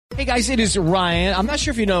Hey guys, it is Ryan. I'm not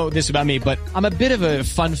sure if you know this about me, but I'm a bit of a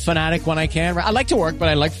fun fanatic when I can. I like to work, but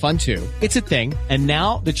I like fun too. It's a thing. And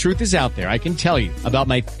now the truth is out there. I can tell you about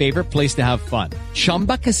my favorite place to have fun.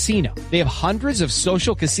 Chumba Casino. They have hundreds of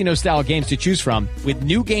social casino style games to choose from with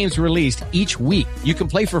new games released each week. You can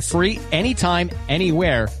play for free anytime,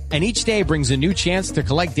 anywhere. And each day brings a new chance to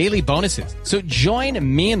collect daily bonuses. So join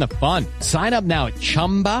me in the fun. Sign up now at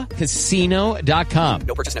ChumbaCasino.com.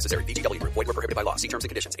 No purchase necessary. VGW Group. Void where prohibited by law. See terms and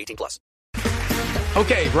conditions. 18+.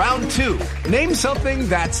 Okay, round two. Name something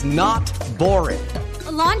that's not boring.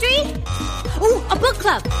 A laundry? Ooh, a book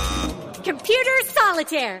club. Computer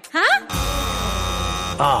solitaire, huh?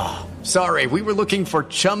 Ah, sorry. We were looking for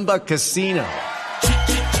Chumba Casino.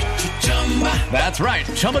 That's right.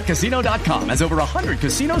 ChumbaCasino.com has over 100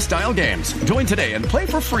 casino-style games. Join today and play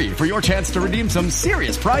for free for your chance to redeem some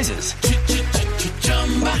serious prizes.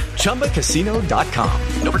 ChumbaCasino.com.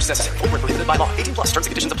 No purchase necessary. Void where prohibited by law. 18+. Terms and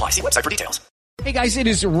conditions apply. See website for details. Hey guys, it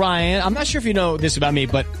is Ryan. I'm not sure if you know this about me,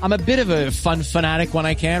 but I'm a bit of a fun fanatic when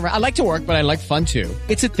I can. I like to work, but I like fun too.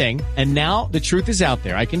 It's a thing. And now the truth is out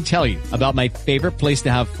there. I can tell you about my favorite place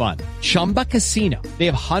to have fun. Chumba Casino. They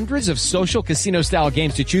have hundreds of social casino style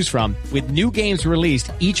games to choose from with new games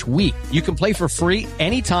released each week. You can play for free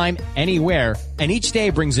anytime, anywhere. And each day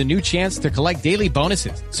brings a new chance to collect daily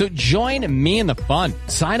bonuses. So join me in the fun.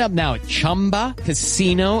 Sign up now at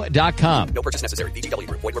ChumbaCasino.com. No purchase necessary. VGW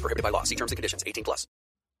Group. Void where prohibited by law. See terms and conditions. 18+.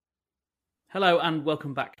 Hello and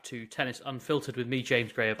welcome back to Tennis Unfiltered with me,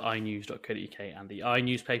 James Gray of iNews.co.uk and the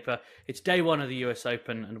iNewspaper. It's day one of the US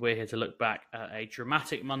Open and we're here to look back at a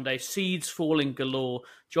dramatic Monday. Seeds falling galore,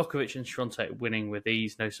 Djokovic and Swiatek winning with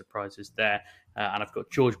ease, no surprises there. And I've got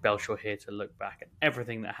George Belshaw here to look back at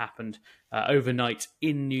everything that happened overnight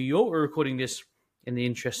in New York. We're recording this in the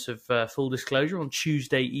interests of full disclosure on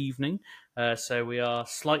Tuesday evening. So we are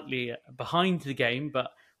slightly behind the game,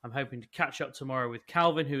 but I'm hoping to catch up tomorrow with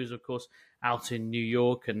Calvin, who is, of course, out in New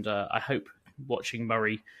York. And I hope watching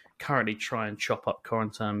Murray currently try and chop up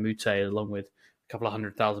Corentin Moutet along with a couple of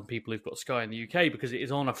 100,000 people who've got Sky in the UK because it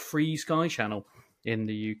is on a free Sky channel in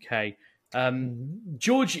the UK.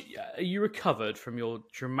 George, are you recovered from your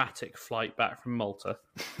dramatic flight back from Malta?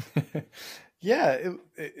 Yeah,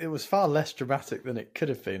 it was far less dramatic than it could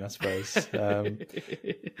have been, I suppose.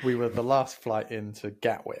 We were the last flight into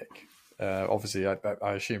Gatwick. Obviously, I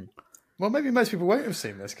assume... Well, maybe most people won't have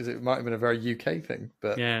seen this because it might have been a very UK thing.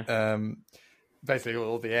 But yeah. Basically,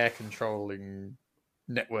 all the air controlling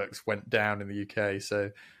networks went down in the UK,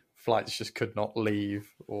 so flights just could not leave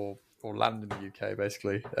or land in the UK,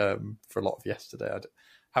 basically, for a lot of yesterday. I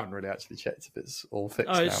haven't really actually checked if it's all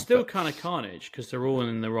fixed now. It's still kind of carnage because they're all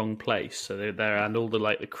in the wrong place. So they're there and all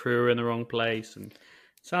the crew are in the wrong place and it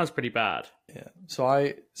sounds pretty bad. Yeah. So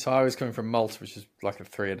I was coming from Malta, which is like a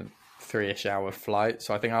three-ish hour flight.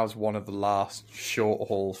 So I think I was one of the last short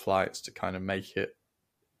haul flights to kind of make it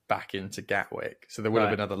back into Gatwick. So there would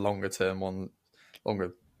have been other longer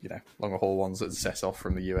haul ones that set off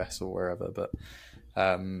from the US or wherever. But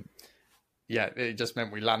it just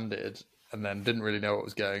meant we landed and then didn't really know what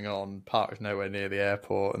was going on, parked nowhere near the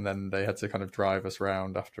airport, and then they had to kind of drive us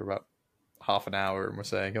around after about half an hour and were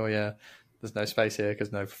saying, oh yeah, there's no space here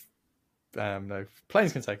because no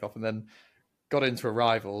planes can take off. And then got into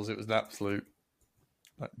arrivals, it was an absolute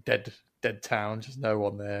dead town, just no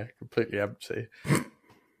one there, completely empty.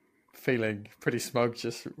 Feeling pretty smug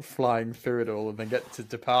just flying through it all, and then get to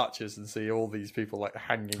departures and see all these people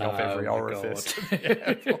hanging off every orifice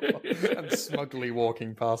and smugly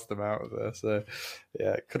walking past them out of there. So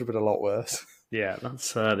yeah, it could have been a lot worse. Yeah,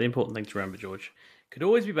 that's the important thing to remember, George. It could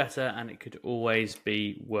always be better and it could always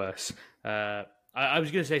be worse. I was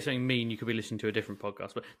going to say something mean. You could be listening to a different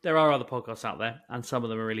podcast, but there are other podcasts out there, and some of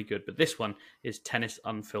them are really good. But this one is Tennis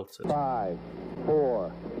Unfiltered. 5,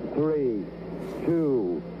 4, 3,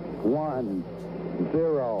 2, 1,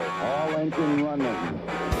 0. All engine running.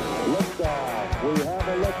 Liftoff. We have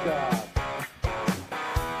a liftoff.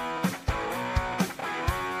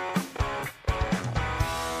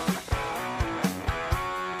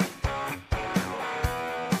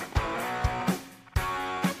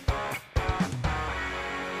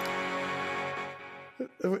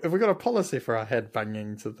 Have we got a policy for our head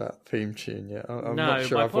banging to that theme tune yet? I'm no, not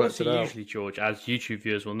sure my I've policy worked it out. usually, George, as YouTube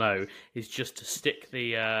viewers will know, is just to stick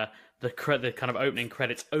the kind of opening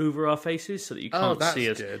credits over our faces so that you can't see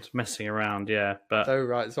us messing around. Yeah, but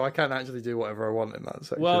right, so I can actually do whatever I want in that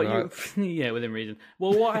section. Well, right? Yeah, within reason.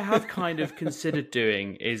 Well, what I have kind of considered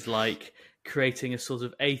doing is creating a sort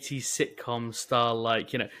of 80s sitcom style, da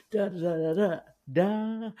da da da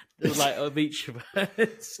da, like of each of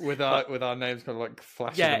us. with our names kind of like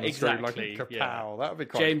flashing on the screen like a kapow. That would be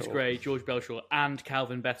quite James cool. Gray, George Belshaw, and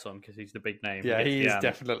Calvin Betton, because he's the big name. Yeah, he is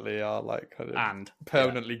definitely our like kind of and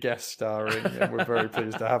permanently guest starring, and we're very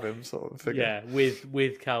pleased to have him sort of figure. Yeah,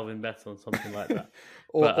 with Calvin Betton, something like that.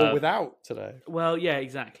 or without today. Well, yeah,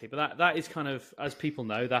 exactly. But that is kind of, as people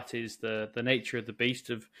know, that is the nature of the beast.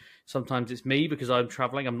 Of sometimes it's me because I'm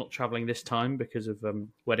travelling. I'm not travelling this time because of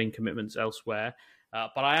wedding commitments elsewhere.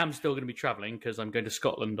 But I am still going to be travelling because I'm going to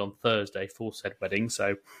Scotland on Thursday for said wedding.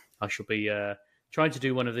 So I shall be trying to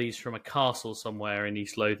do one of these from a castle somewhere in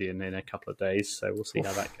East Lothian in a couple of days. So we'll see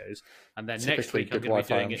how that goes. And then next week I'm going to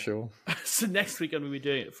be doing it. Sure. So next week I'm going to be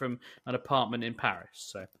doing it from an apartment in Paris.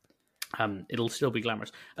 So it'll still be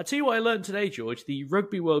glamorous. I'll tell you what I learned today, George. The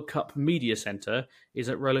Rugby World Cup Media Centre is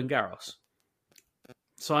at Roland Garros.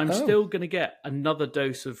 So I'm still going to get another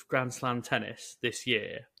dose of Grand Slam tennis this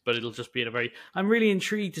year, but it'll just be in a very... I'm really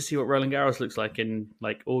intrigued to see what Roland Garros looks like in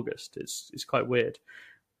like August. It's quite weird.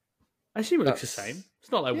 I assume it looks the same.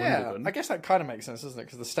 It's not like Wimbledon. I guess that kind of makes sense, doesn't it?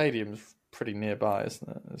 Because the stadium's pretty nearby, isn't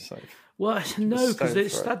it? It's like... Well, no, because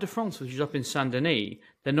it's Stade de France, which is up in Saint-Denis.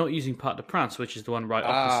 They're not using Parc des Princes, which is the one right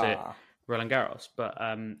opposite Roland Garros. But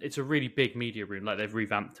it's a really big media room. Like they've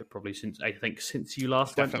revamped it probably since you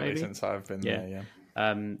last went, maybe. Definitely since I've been there, yeah.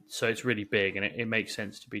 So it's really big, and it makes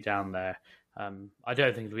sense to be down there. I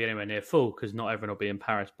don't think it'll be anywhere near full because not everyone will be in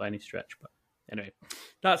Paris by any stretch. But anyway,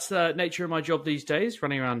 that's the nature of my job these days,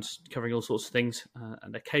 running around covering all sorts of things,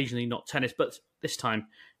 and occasionally not tennis, but this time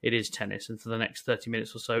it is tennis. And for the next 30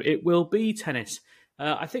 minutes or so, it will be tennis.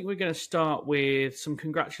 I think we're going to start with some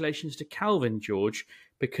congratulations to Calvin, George,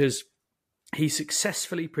 because he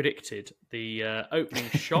successfully predicted the opening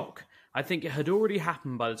shock. I think it had already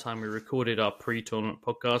happened by the time we recorded our pre-tournament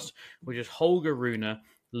podcast, which is Holger Rune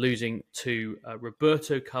losing to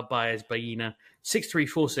Roberto Carbaez Baena 6-3,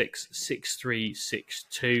 4-6, 6-3,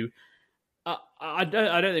 6-2. I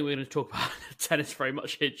don't think we're going to talk about tennis very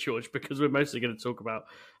much here, George, because we're mostly going to talk about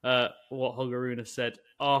what Holger Rune said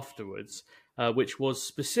afterwards, which was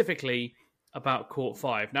specifically about Court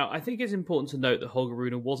 5. Now, I think it's important to note that Holger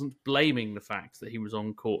Rune wasn't blaming the fact that he was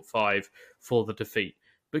on Court 5 for the defeat.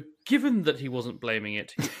 But given that he wasn't blaming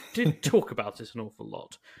it, he did talk about it an awful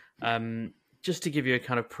lot. Just to give you a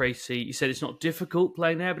kind of précis, he said it's not difficult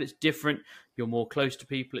playing there, but it's different. You're more close to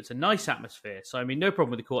people. It's a nice atmosphere. So, I mean, no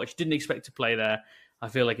problem with the court. I just didn't expect to play there. I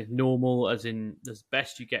feel like it's normal, as in the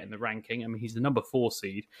best you get in the ranking. I mean, he's the number 4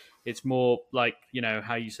 seed. It's more like, you know,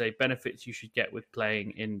 how you say benefits you should get with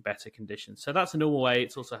playing in better conditions. So that's a normal way.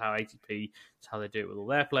 It's also how ATP, it's how they do it with all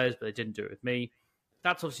their players, but they didn't do it with me.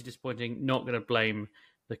 That's obviously disappointing. Not going to blame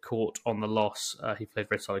the court on the loss. He played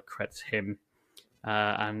very solid, credit to him.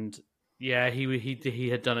 And yeah, he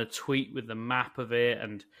had done a tweet with the map of it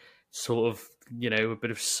and sort of, you know, a bit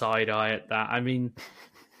of side eye at that. I mean,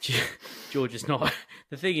 George, it's not...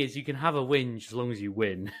 The thing is, you can have a whinge as long as you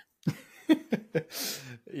win.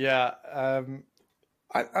 Yeah, I'm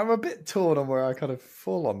a bit torn on where I kind of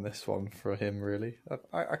fall on this one for him, really.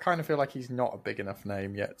 I kind of feel like he's not a big enough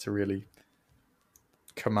name yet to really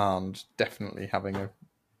command definitly having a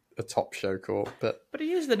top show court. But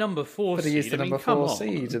he is the number 4 seed. But he is the number 4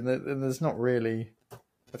 seed, and there's not really...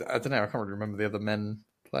 I don't know, I can't really remember the other men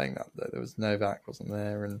playing that, though. There was Novak, wasn't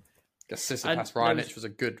there? And I guess Tsitsipas Raonic was a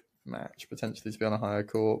good match, potentially, to be on a higher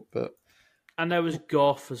court, but... And there was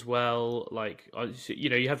Gauff as well. Like,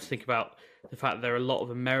 you know, you have to think about the fact that there are a lot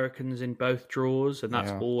of Americans in both draws, and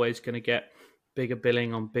that's always going to get bigger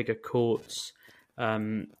billing on bigger courts.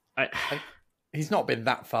 He's not been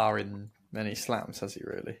that far in many slams, has he,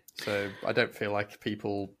 really? So I don't feel like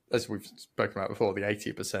people, as we've spoken about before, the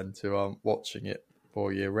 80% who aren't watching it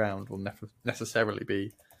all year round will necessarily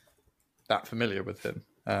be that familiar with him.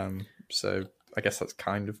 So I guess that's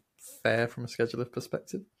kind of fair from a scheduler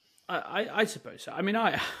perspective. I suppose so. I mean,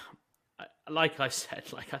 I like I said,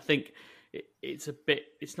 like I think it's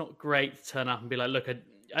not great to turn up and be like, look,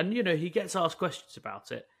 and you know, he gets asked questions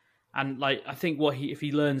about it, and like I think if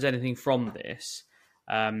he learns anything from this,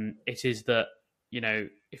 it is that, you know,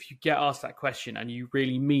 if you get asked that question and you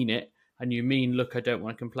really mean it, and you mean, look, I don't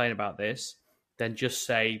want to complain about this, then just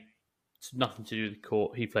say it's nothing to do with the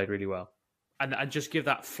court. He played really well, and just give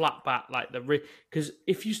that flat back, like because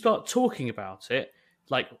if you start talking about it.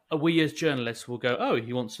 Like, we as journalists will go, oh,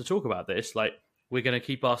 he wants to talk about this. Like, we're going to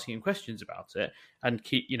keep asking him questions about it and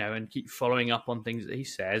keep following up on things that he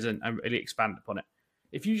says and really expand upon it.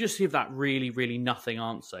 If you just give that really, really nothing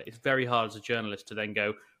answer, it's very hard as a journalist to then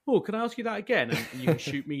go, oh, can I ask you that again? And you can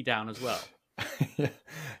shoot me down as well.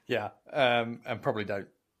 Yeah. And probably don't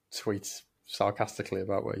tweet sarcastically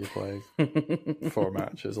about where you're playing for a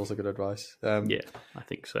match is also good advice. Yeah, I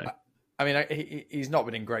think so. I mean, he's not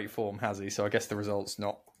been in great form, has he? So I guess the result's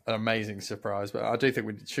not an amazing surprise. But I do think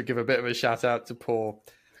we should give a bit of a shout out to poor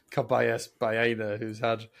Kobayas Baena, who's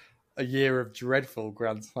had a year of dreadful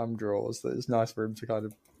Grand Slam draws. That it's nice for him to kind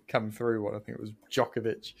of come through one. I think it was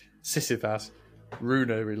Djokovic, Tsitsipas, Rune,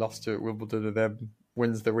 who he lost to at Wimbledon, and then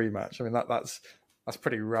wins the rematch. I mean, that's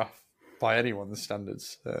pretty rough by anyone's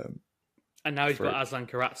standards. And now he's got Aslan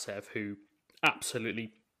Karatsev, who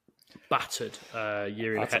absolutely battered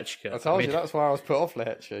Yuri Lehechka. I told you that's why I was put off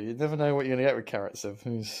Lehechka. You never know what you're going to get with Karatsev.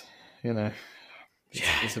 Who's,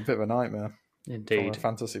 it's a bit of a nightmare. Indeed. From a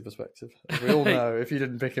fantasy perspective. We all know if you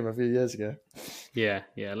didn't pick him a few years ago. Yeah.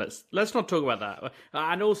 Let's not talk about that.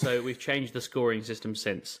 And also, we've changed the scoring system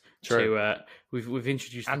since. True. We've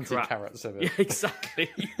introduced anti-Karatsev. Yeah, exactly.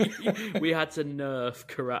 We had to nerf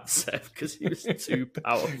Karatsev because he was too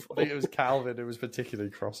powerful. I think it was Calvin who was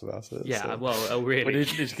particularly cross about it. Yeah, so. well, really. We need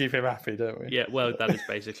to keep him happy, don't we? Yeah, well, that is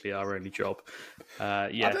basically our only job.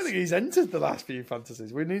 Yes. I don't think he's entered the last few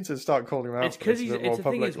fantasies. We need to start calling him out. It's because the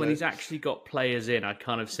thing is, when he's actually got players in, I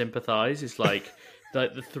kind of sympathise. It's like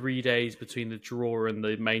the 3 days between the draw and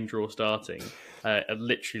the main draw starting are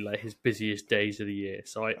literally like his busiest days of the year.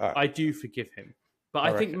 So I do forgive him. But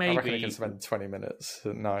I think maybe... I reckon he can spend 20 minutes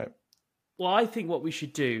at night. Well, I think what we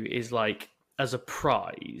should do is, like, as a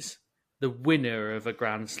prize, the winner of a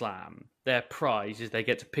Grand Slam, their prize is they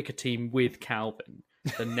get to pick a team with Calvin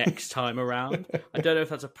the next time around. I don't know if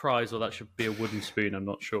that's a prize or that should be a wooden spoon. I'm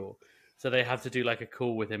not sure. So they have to do, like, a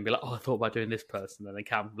call with him, be like, I thought about doing this person. And then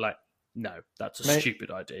Calvin will be like, no, that's a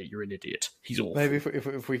stupid idea. You're an idiot. He's awful. Maybe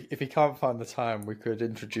if he can't find the time, we could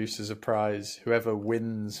introduce as a prize whoever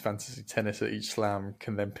wins fantasy tennis at each slam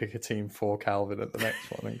can then pick a team for Calvin at the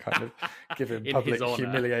next one and kind of give him public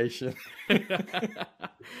humiliation.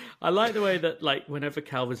 I like the way that, like, whenever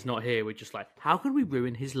Calvin's not here, we're just like, how can we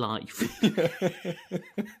ruin his life?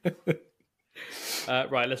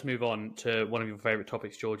 Right, let's move on to one of your favourite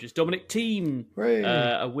topics, George. It's Dominic Thiem,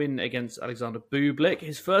 a win against Alexander Bublik,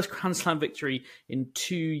 his first Grand Slam victory in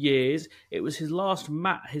 2 years. It was his first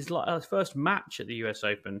match at the US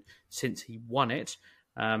Open since he won it.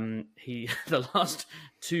 The last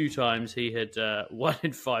 2 times he had won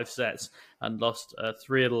in 5 sets and lost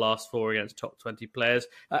 3 of the last 4 against top 20 players.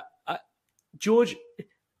 George,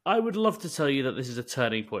 I would love to tell you that this is a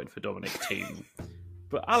turning point for Dominic Thiem.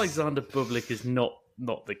 But Alexander Bublik is not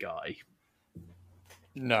the guy.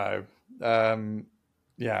 No. I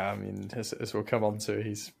mean, as we'll come on to,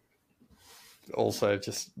 he's also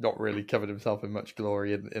just not really covered himself in much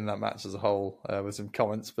glory in that match as a whole, with some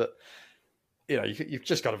comments. But, you've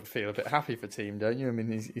just got to feel a bit happy for Thiem, don't you? I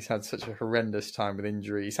mean, he's had such a horrendous time with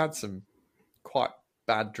injury. He's had some quite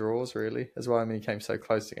bad draws, really, as well. I mean, he came so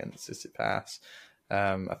close against Tsitsipas.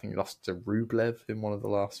 I think he lost to Rublev in one of the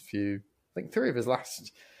last few... I think 3 of his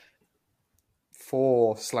last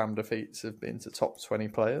 4 slam defeats have been to top 20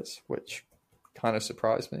 players, which kind of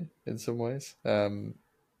surprised me in some ways. I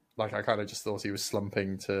kind of just thought he was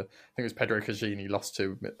slumping to, I think it was Pedro Cagini lost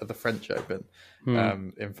to at the French Open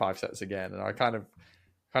in 5 sets again. And I kind of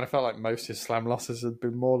felt like most of his slam losses had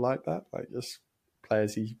been more like that, like just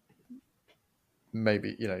players he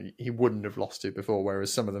maybe, he wouldn't have lost to before,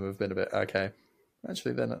 whereas some of them have been a bit, okay,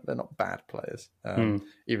 actually they're not bad players.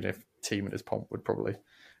 Even if Thiem and his pomp would probably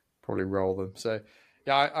roll them. So,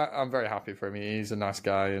 yeah, I'm very happy for him. He's a nice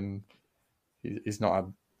guy, and he's not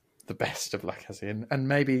had the best of luck, has he? And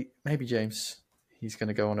maybe James, he's going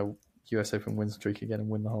to go on a US Open win streak again and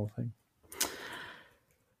win the whole thing.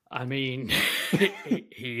 I mean,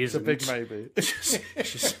 he is a big maybe.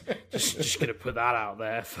 just going to put that out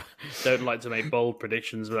there. Don't like to make bold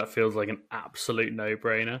predictions, but that feels like an absolute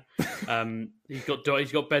no-brainer. He's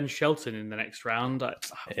got Ben Shelton in the next round.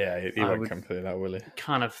 He won't come through that, will he?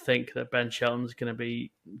 Kind of think that Ben Shelton's going to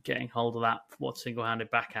be getting hold of that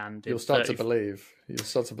single-handed backhand. You'll start to believe. You'll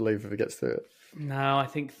start to believe if he gets through it. No, I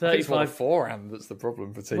think 35. I think it's more the forehand that's the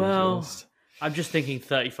problem for Thiem. Well, I'm just thinking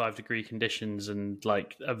 35-degree conditions and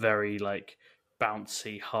like a very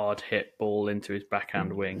bouncy, hard hit ball into his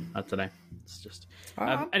backhand wing. I don't know. It's just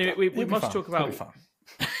anyway. We must talk about.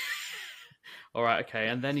 All right, okay,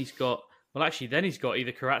 and then he's got. Well, actually, then he's got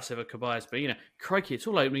either Karatsev or Kobayas, but crikey, it's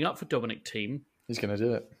all opening up for Dominic Thiem. He's going to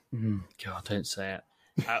do it. God, don't say it.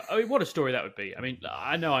 I mean, what a story that would be. I mean,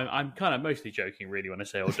 I know I'm kind of mostly joking, really, when I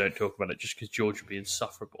say, don't talk about it, just because George would be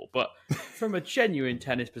insufferable. But from a genuine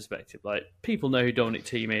tennis perspective, people know who Dominic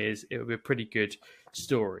Thiem is. It would be a pretty good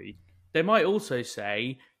story. They might also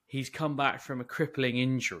say he's come back from a crippling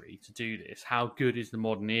injury to do this. How good is the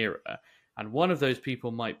modern era? And one of those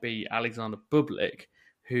people might be Alexander Bublik,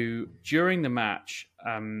 who during the match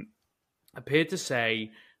appeared to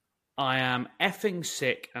say, "I am effing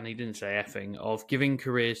sick," and he didn't say effing, of giving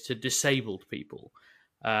careers to disabled people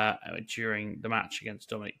during the match against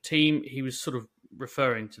Dominic Thiem. He was sort of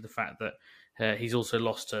referring to the fact that he's also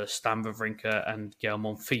lost to Stan Wawrinka and Gael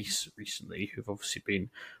Monfils recently, who've obviously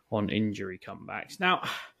been on injury comebacks. Now,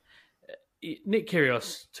 Nick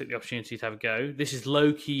Kyrgios took the opportunity to have a go. This is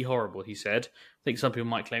low-key horrible, he said. I think some people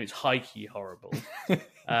might claim it's high-key horrible.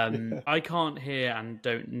 I can't hear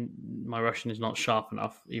and my Russian is not sharp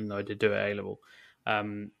enough, even though I did do it at A-level,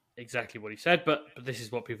 exactly what he said, but this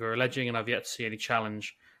is what people are alleging, and I've yet to see any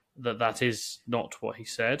challenge that is not what he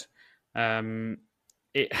said.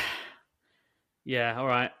 Yeah, all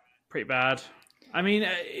right, pretty bad. I mean,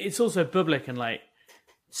 it's also public and like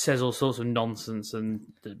says all sorts of nonsense, and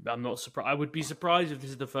I'm not surprised. I would be surprised if this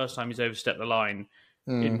is the first time he's overstepped the line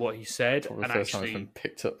in what he said. Probably and the first actually, time it's been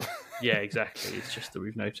picked up. Yeah, exactly. It's just that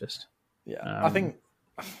we've noticed. Yeah, I think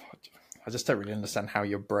I just don't really understand how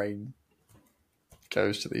your brain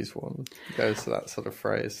goes to these ones, goes to that sort of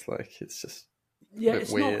phrase. Like, it's just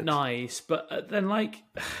it's weird. Not nice. But then, like,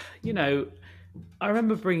 you know, I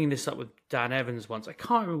remember bringing this up with Dan Evans once. I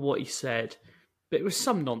can't remember what he said, but it was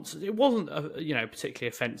some nonsense. It wasn't, particularly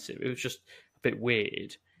offensive. It was just a bit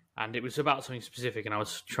weird, and it was about something specific. And I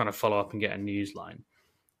was trying to follow up and get a news line,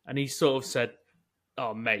 and he sort of said,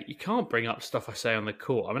 "Oh, mate, you can't bring up stuff I say on the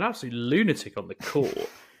court. I'm an absolute lunatic on the court."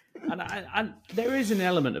 and there is an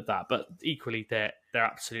element of that, but equally, there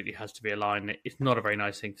absolutely has to be a line. It's not a very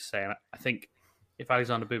nice thing to say. And I think if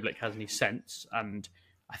Alexander Bublik has any sense, and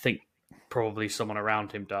I think probably someone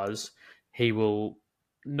around him does, he will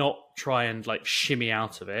not try and like shimmy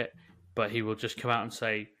out of it, but he will just come out and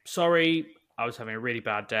say, "Sorry, I was having a really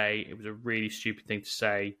bad day. It was a really stupid thing to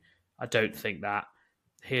say. I don't think that.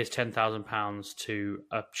 Here's £10,000 to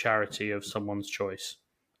a charity of someone's choice."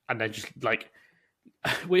 And then just like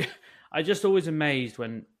I just always amazed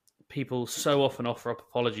when people so often offer up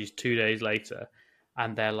apologies 2 days later,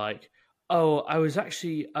 and they're like, "Oh, I was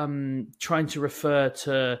actually trying to refer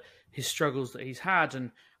to his struggles that he's had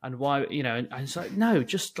and why, you know," and it's like, no,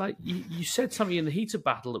 just like you said something in the heat of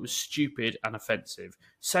battle that was stupid and offensive.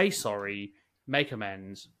 Say sorry, make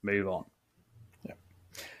amends, move on. Yeah.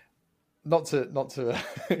 Not to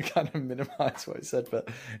kind of minimise what he said, but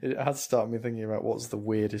it has started me thinking about what's the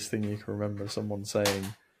weirdest thing you can remember someone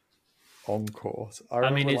saying on court. I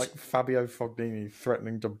remember like Fabio Fognini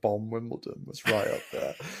threatening to bomb Wimbledon was right up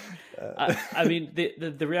there. I mean,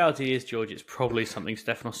 the reality is, George, it's probably something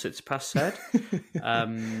Stefanos Tsitsipas said.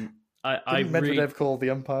 Didn't Medvedev call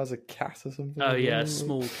the umpires a cat or something? Oh yeah, a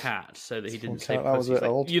small cat, so that he didn't say. That was a bit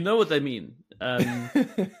old. You know what they mean.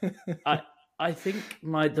 I think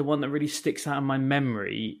the one that really sticks out in my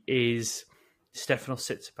memory is Stefanos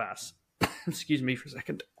Tsitsipas. Excuse me for a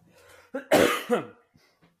second.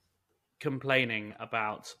 Complaining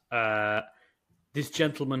about this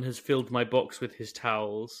gentleman has filled my box with his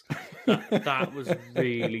towels. That was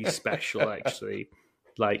really special, actually.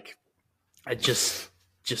 Like, I just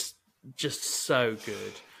so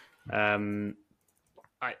good. I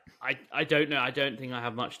don't know. I don't think I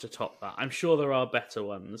have much to top that. I'm sure there are better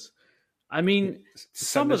ones. I mean,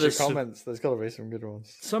 some of the comments. There's got to be some good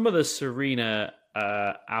ones. Some of the Serena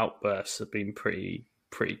outbursts have been pretty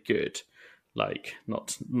good. Like,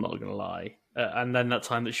 not gonna lie. And then that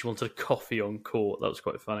time that she wanted a coffee on court, that was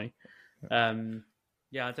quite funny.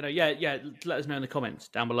 Yeah, I don't know. Yeah. Let us know in the comments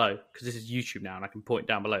down below, because this is YouTube now, and I can point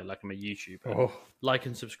down below like I'm a YouTuber. Like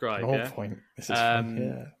and subscribe. Point. This is fun.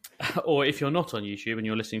 Yeah. Or if you're not on YouTube and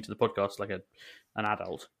you're listening to the podcast like an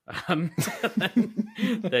adult, then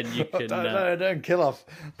you can. Don't kill off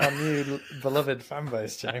our new beloved fan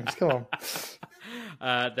base, James. Come on.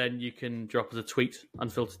 Then you can drop us a tweet,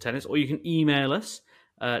 Unfiltered Tennis, or you can email us,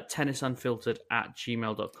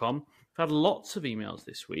 tennisunfiltered@gmail.com. We've had lots of emails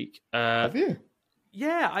this week. Have you?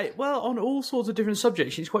 Yeah, on all sorts of different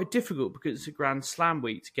subjects. It's quite difficult because it's a Grand Slam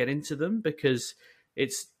week to get into them, because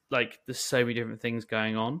it's like there's so many different things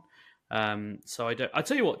going on. So I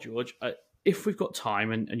tell you what, George, if we've got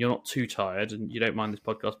time and you're not too tired and you don't mind this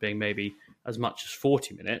podcast being maybe as much as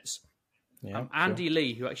 40 minutes, Andy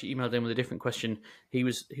Lee, who actually emailed in with a different question, he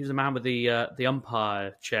was the man with the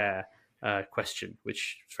umpire chair question,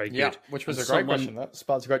 which is very good. Yeah, which was a great question. That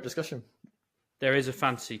sparked a great discussion. There is a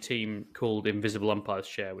fantasy team called Invisible Umpire's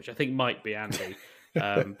Chair, which I think might be Andy.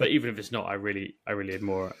 But even if it's not, I really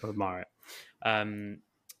admire it. And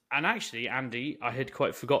actually, Andy, I had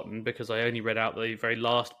quite forgotten, because I only read out the very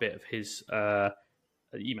last bit of his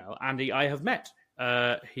email. Andy, I have met.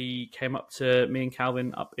 He came up to me and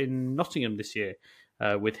Calvin up in Nottingham this year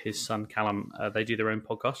with his son Callum. They do their own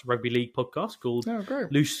podcast, a rugby league podcast called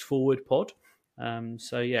great. Loose Forward Pod.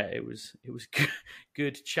 So yeah, it was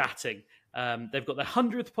good chatting. They've got their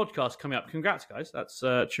 100th podcast coming up. Congrats, guys! That's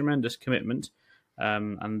a tremendous commitment.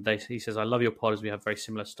 And he says, "I love your pod as we have very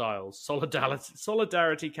similar styles.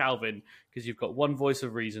 Solidarity, Calvin, because you've got one voice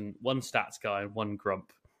of reason, one stats guy, and one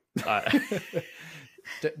grump."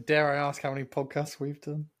 Dare I ask how many podcasts we've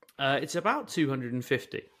done? It's about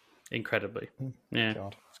 250. Incredibly, yeah.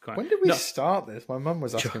 God. It's quite... When did we start this? My mum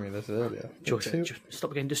was asking me this earlier. George,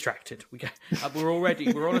 stop getting distracted.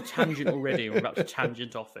 We're on a tangent already. We're about to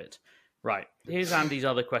tangent off it. Right. Here's Andy's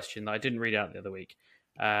other question that I didn't read out the other week.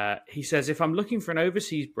 He says, if I'm looking for an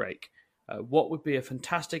overseas break, what would be a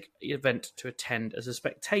fantastic event to attend as a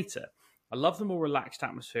spectator? I love the more relaxed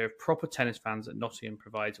atmosphere of proper tennis fans that Nottingham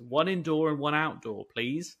provides. One indoor and one outdoor,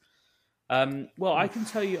 please. Well, I can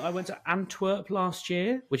tell you, I went to Antwerp last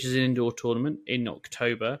year, which is an indoor tournament in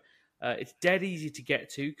October. It's dead easy to get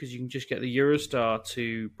to because you can just get the Eurostar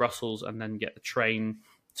to Brussels and then get the train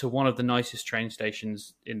to one of the nicest train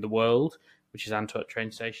stations in the world, which is Antwerp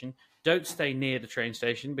train station. Don't stay near the train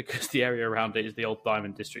station because the area around it is the old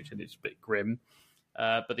diamond district and it's a bit grim.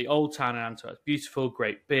 But the old town in Antwerp is beautiful,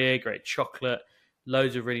 great beer, great chocolate,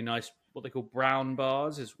 loads of really nice, what they call brown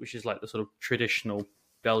bars, which is like the sort of traditional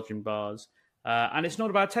Belgian bars. And it's not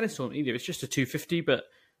about a tennis tournament either. It's just a 250, but,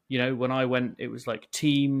 you know, when I went, it was like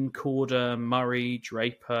Thiem, Korda, Murray,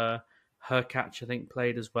 Draper, Hurkacz, I think,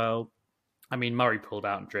 played as well. I mean, Murray pulled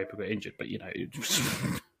out and Draper got injured, but, you know,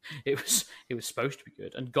 it was supposed to be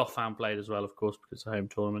good. And Gauff played as well, of course, because it's a home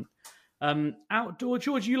tournament. Outdoor,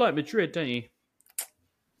 George, you like Madrid, don't you?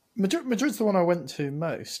 Madrid's the one I went to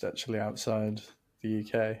most, actually, outside the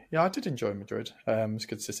UK. Yeah, I did enjoy Madrid. It's a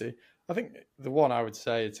good city. I think the one I would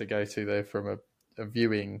say to go to, though, from a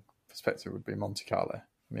viewing perspective would be Monte Carlo.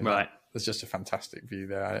 I mean, right. There's just a fantastic view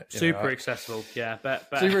there. Super accessible, yeah. But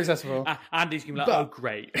super accessible. Andy's going to be like, oh,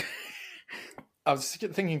 great. I was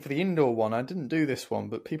thinking for the indoor one, I didn't do this one,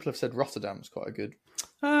 but people have said Rotterdam's quite a good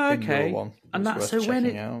okay. indoor one. And that's so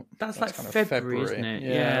when that's like kind of February, isn't it?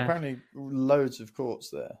 Yeah, apparently loads of courts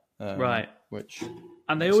there. Right.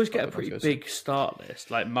 And they always get a pretty big start list.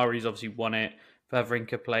 Like Murray's obviously won it.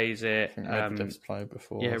 Wawrinka plays it. I think Rublev's played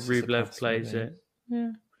before. Yeah, Rublev plays it.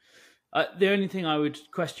 Yeah. The only thing I would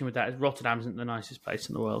question with that is Rotterdam isn't the nicest place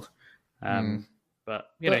in the world. But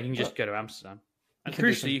you can just go to Amsterdam. And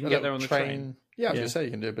crucially, you can get there on the train. Yeah, I was going to say,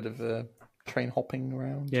 you can do a bit of train hopping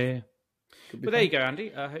around. Yeah. But there you go,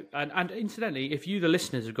 Andy. And incidentally, if you, the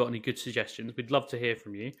listeners, have got any good suggestions, we'd love to hear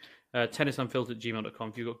from you. tennisunfiltered@gmail.com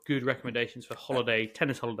if you've got good recommendations for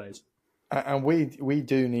tennis holidays. And we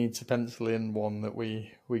do need to pencil in one that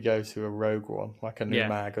we go to, a rogue one, like a new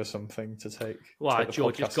mag or something to take. Well,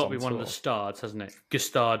 George, it's got to be one of the Stards, hasn't it?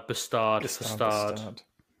 Gustard, Bastard.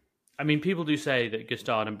 I mean, people do say that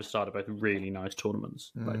Gustard and Bastard are both really nice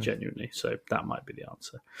tournaments, like genuinely. So that might be the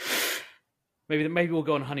answer. Maybe we'll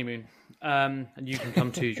go on honeymoon, and you can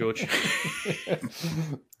come too, George.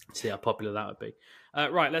 See how popular that would be.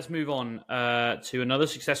 Right, let's move on to another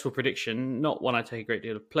successful prediction. Not one I take a great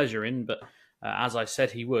deal of pleasure in, but as I said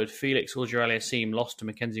he would. Felix Auger-Aliassime lost to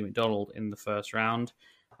Mackenzie McDonald in the first round.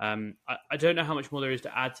 I don't know how much more there is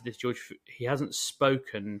to add to this, George. He hasn't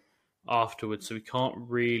spoken afterwards, so we can't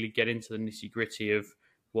really get into the nitty-gritty of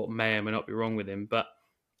what may or may not be wrong with him. But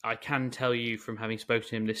I can tell you from having spoken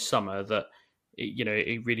to him this summer that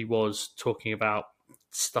it really was talking about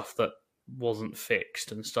stuff that wasn't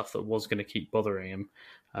fixed and stuff that was going to keep bothering him.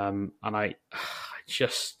 And I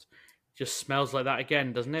just smells like that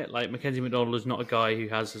again, doesn't it? Like Mackenzie McDonald is not a guy who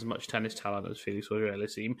has as much tennis talent as Felix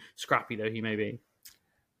Auger-Aliassime, scrappy though he may be.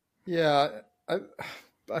 Yeah,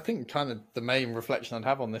 I think kind of the main reflection I'd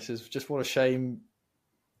have on this is just what a shame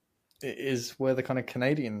it is where the kind of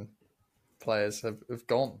Canadian players have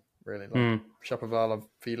gone, really. Like Shapovalov,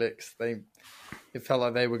 Felix, it felt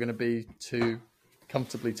like they were going to be two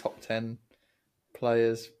comfortably top 10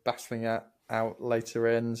 players battling out later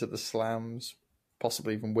ends at the slams,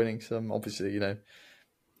 possibly even winning some. Obviously,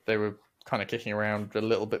 they were kind of kicking around a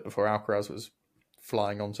little bit before Alcaraz was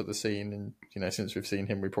flying onto the scene. And, since we've seen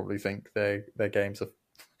him, we probably think their games are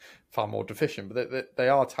far more deficient, but they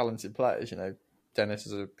are talented players. Dennis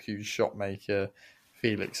is a huge shot maker.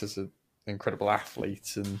 Felix is an incredible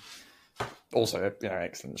athlete and also,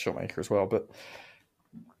 excellent shot maker as well. But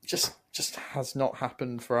just has not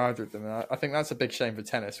happened for either of them. And I think that's a big shame for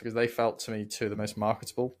tennis because they felt to me two of the most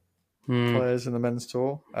marketable players in the men's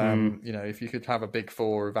tour. If you could have a big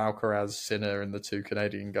four of Alcaraz, Sinner, and the two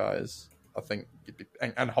Canadian guys, I think you'd be,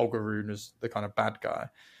 and Holger Rune as the kind of bad guy,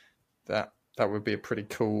 that would be a pretty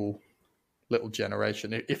cool little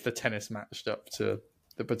generation if the tennis matched up to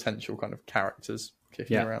the potential kind of characters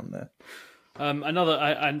kicking around there. Another,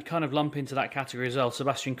 and kind of lump into that category as well,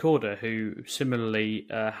 Sebastian Korda, who similarly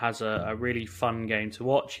has a really fun game to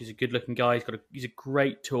watch. He's a good-looking guy. He's a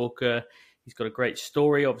great talker. He's got a great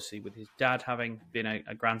story, obviously, with his dad having been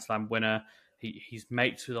a Grand Slam winner. He's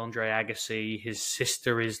mates with Andre Agassi. His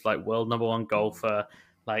sister is like world number one golfer.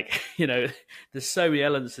 Like, there's so many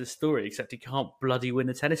elements to this story, except he can't bloody win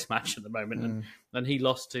a tennis match at the moment. And he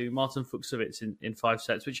lost to Martin Fucsovics in 5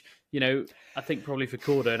 sets, which, I think probably for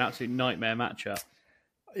Korda, an absolute nightmare matchup.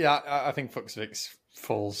 Yeah, I think Fucsovics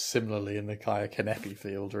falls similarly in the Kaya Kanepi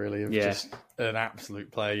field, really, of just an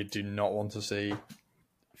absolute player you do not want to see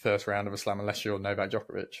first round of a slam unless you're Novak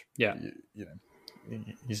Djokovic. Yeah.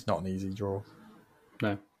 He's not an easy draw.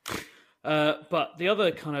 No. But the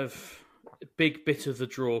other kind of big bit of the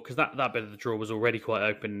draw, because that bit of the draw was already quite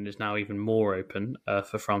open and is now even more open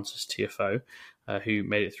for Francis Tiafoe, who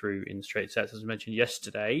made it through in straight sets, as I mentioned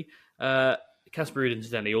yesterday. Casper Ruud,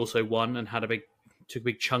 incidentally, also won and took a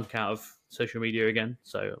big chunk out of social media again,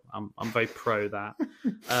 so I'm very pro that.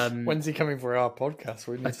 When's he coming for our podcast?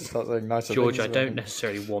 We need to start saying nicer George, things. I don't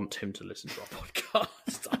necessarily want him to listen to our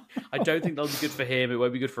podcast. I don't think that'll be good for him. It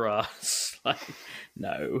won't be good for us.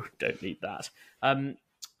 No, don't need that.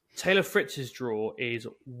 Taylor Fritz's draw is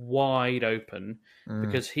wide open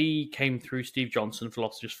because he came through Steve Johnson for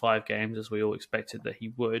lost just 5 games, as we all expected that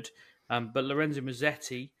he would. But Lorenzo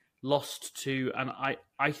Musetti lost to, and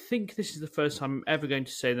I think this is the first time I'm ever going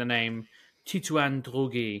to say the name, Titouan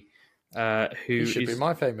Droghi, who he should be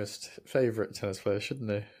my favourite tennis player,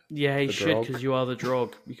 shouldn't he? Yeah, he should, because you are the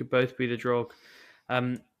Drog. You could both be the Drog.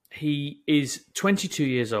 He is 22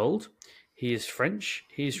 years old. He is French.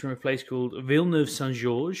 He's from a place called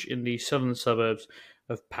Villeneuve-Saint-Georges in the southern suburbs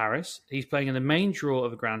of Paris. He's playing in the main draw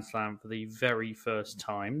of a Grand Slam for the very first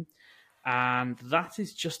time. And that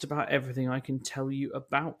is just about everything I can tell you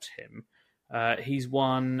about him. He's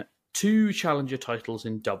won 2 challenger titles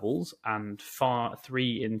in doubles and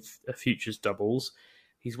 3 in futures doubles.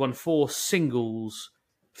 He's won 4 singles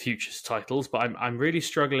futures titles, but I'm really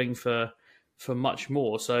struggling for much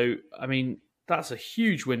more. So, I mean, that's a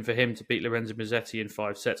huge win for him to beat Lorenzo Musetti in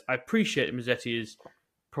 5 sets. I appreciate that Musetti is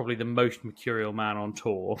probably the most mercurial man on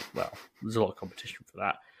tour. Well, there's a lot of competition for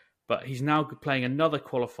that. But he's now playing another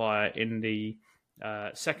qualifier in the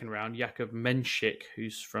second round, Jakub Menšik,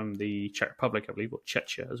 who's from the Czech Republic, I believe, or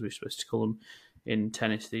Czechia, as we're supposed to call them in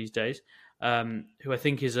tennis these days, who I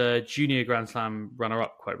think is a junior Grand Slam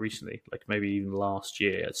runner-up quite recently, like maybe even last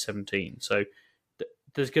year at 17. So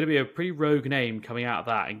there's going to be a pretty rogue name coming out of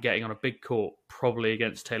that and getting on a big court, probably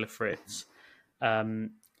against Taylor Fritz.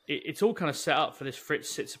 It's all kind of set up for this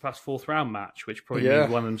Fritz Tsitsipas 4th round match, which probably means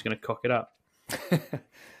one of them's going to cock it up.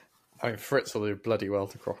 I mean, Fritz will do bloody well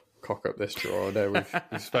to cock up this draw. I know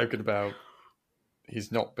we've spoken about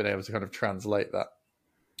he's not been able to kind of translate that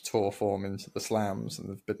tour form into the slams, and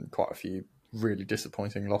there've been quite a few really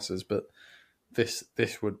disappointing losses, but this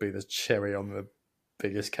would be the cherry on the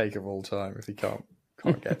biggest cake of all time if he can't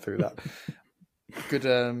get through that.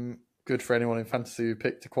 Good for anyone in fantasy who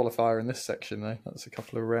picked a qualifier in this section, though. That's a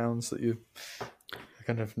couple of rounds that you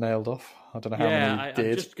kind of nailed off. I don't know how many did.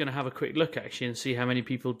 I'm just going to have a quick look, actually, and see how many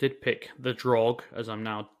people did pick the Drog, as I'm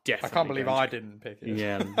now definitely... I can't believe I didn't pick it.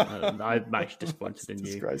 Yeah, I'm actually disappointed in you.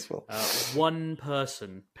 Disgraceful. 1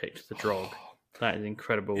 person picked the Drog. That is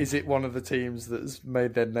incredible. Is it one of the teams that's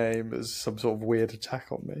made their name as some sort of weird attack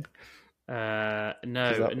on me?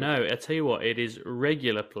 No. I'll tell you what, it is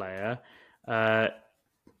regular player, and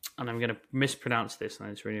I'm going to mispronounce this, and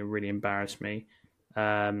it's really, really embarrassed me.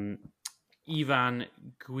 Ivan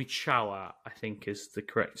Guichawa, I think is the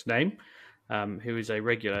correct name, who is a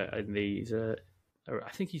regular in the... I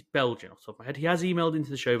think he's Belgian off the top of my head. He has emailed into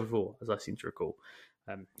the show before, as I seem to recall.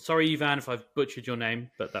 Sorry, Ivan, if I've butchered your name,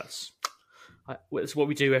 but that's what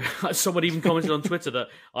we do. Someone even commented on Twitter that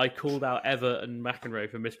I called out Everett and McEnroe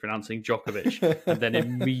for mispronouncing Djokovic and then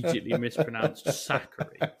immediately mispronounced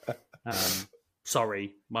Sakkari.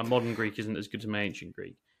 Sorry, my modern Greek isn't as good as my ancient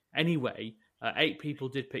Greek. Anyway, 8 people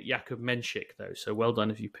did pick Jakub Menšik, though, so well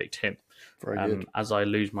done if you picked him. Very good. As I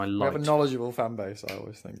lose my light. We have a knowledgeable fan base, I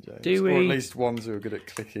always think, James. Do we? Or at least ones who are good at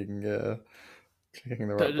clicking the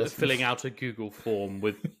right buttons. Filling out a Google form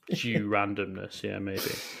with due randomness, yeah, maybe.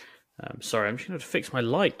 Sorry, I'm just going to fix my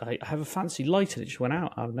light. I have a fancy light and it just went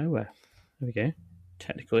out of nowhere. There we go.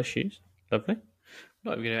 Technical issues. Lovely. I'm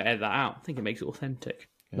not even going to edit that out. I think it makes it authentic.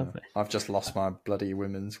 Yeah. Lovely. I've just lost my bloody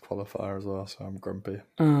women's qualifier as well, so I'm grumpy.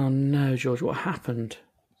 Oh no, George, what happened?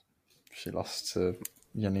 She lost to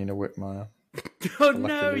Janina Whitmire. Oh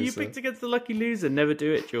no, you picked against the lucky loser. Never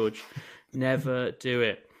do it, George. Never do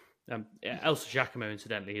it. Elsa Giacomo,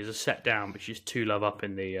 incidentally, is a set down, but she's 2-love up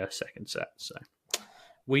in the second set. So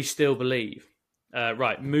we still believe.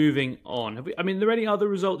 Right, moving on. Are there any other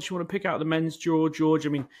results you want to pick out of the men's draw, George?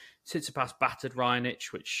 Tsitsipas battered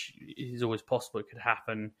Raonic, which is always possible. It could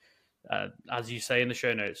happen. As you say in the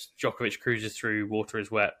show notes, Djokovic cruises through, water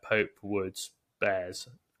is wet, Pope, Woods, Bears,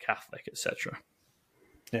 Catholic, etc.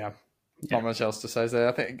 Yeah, not much else to say there.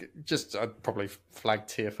 I think I'd probably flag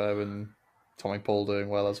TFO and Tommy Paul doing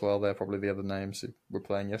well as well. They're probably the other names who were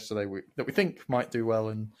playing yesterday that we think might do well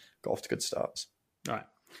and got off to good starts. All right.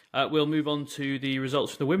 We'll move on to the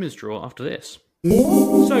results for the women's draw after this.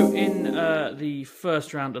 So in the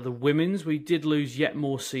first round of the women's, we did lose yet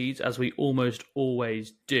more seeds, as we almost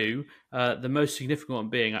always do. The most significant one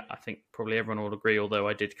being, I think probably everyone will agree, although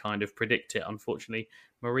I did kind of predict it, unfortunately,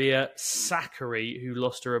 Maria Sakkari, who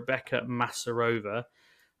lost to Rebecca Masarova.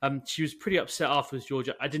 She was pretty upset afterwards,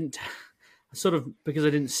 Georgia. Because I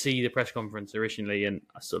didn't see the press conference originally, and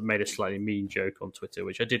I sort of made a slightly mean joke on Twitter,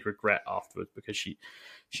 which I did regret afterwards because she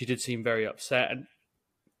did seem very upset. And,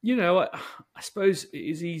 I suppose it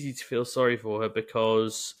is easy to feel sorry for her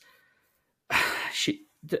because I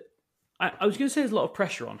was going to say there's a lot of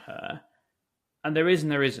pressure on her, and there is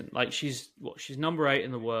and there isn't. Like, she's number 8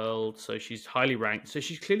 in the world, so she's highly ranked, so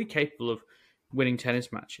she's clearly capable of winning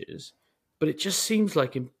tennis matches. But it just seems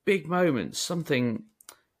like in big moments, something...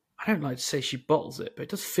 I don't like to say she bottles it, but it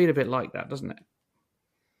does feel a bit like that, doesn't it?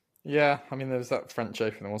 Yeah, there was that French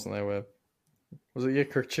Open, wasn't there, where... Was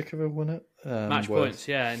it Krejcikova won it? Match points,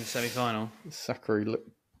 in the semi-final. Sakkari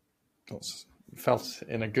felt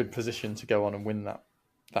in a good position to go on and win that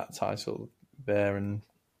title there and,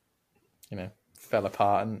 fell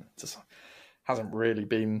apart and just hasn't really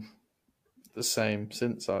been the same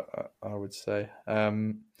since, I would say.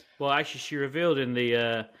 Well, actually, she revealed in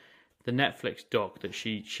the Netflix doc that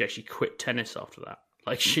she actually quit tennis after that.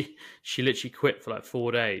 Like she literally quit for like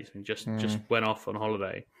 4 days and just went off on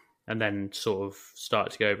holiday, and then sort of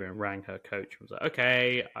started to go over and rang her coach and was like,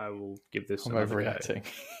 "Okay, I will give this." I'm overreacting.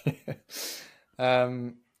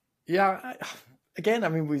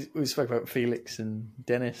 Again, we spoke about Felix and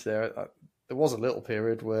Dennis there. There was a little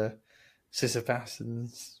period where Tsitsipas and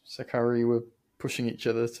Sakkari were pushing each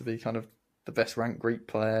other to be kind of the best ranked Greek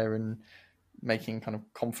player and making kind of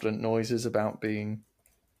confident noises about being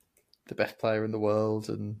the best player in the world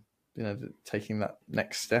and, taking that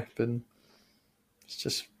next step. And it's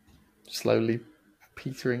just slowly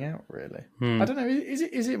petering out, really. I don't know. Is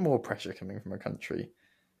it more pressure coming from a country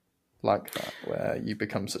like that where you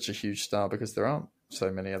become such a huge star because there aren't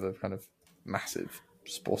so many other kind of massive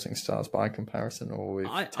sporting stars by comparison, or with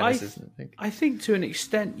tennis, isn't it? I think to an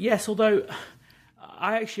extent, yes, although...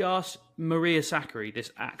 I actually asked Maria Sakkari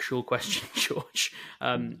this actual question, George,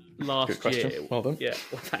 last year. Well done. Yeah,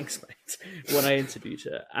 well, thanks, mate. When I interviewed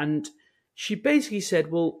her. And she basically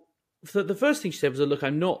said, well, the first thing she said was, look,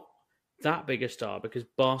 I'm not that big a star because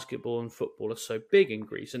basketball and football are so big in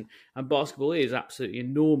Greece. And basketball is absolutely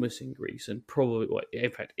enormous in Greece and probably,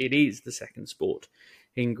 in fact, it is the second sport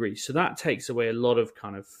in Greece. So that takes away a lot of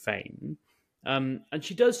kind of fame. And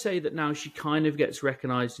she does say that now she kind of gets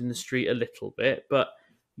recognised in the street a little bit, but,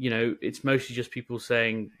 it's mostly just people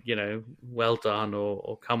saying, well done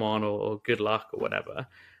or come on or good luck or whatever,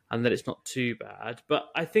 and that it's not too bad.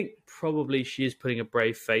 But I think probably she is putting a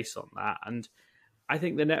brave face on that. And I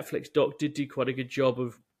think the Netflix doc did do quite a good job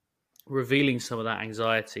of revealing some of that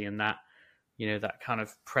anxiety and that, that kind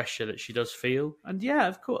of pressure that she does feel. And yeah,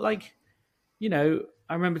 of course,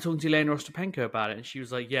 I remember talking to Elena Ostapenko about it, and she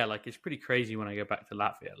was like, "Yeah, it's pretty crazy when I go back to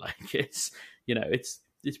Latvia.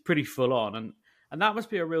 It's pretty full on, and that must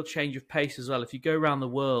be a real change of pace as well. If you go around the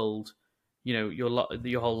world,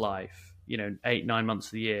 your whole life, 8-9 months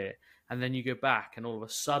of the year, and then you go back, and all of a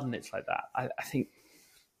sudden it's like that. I think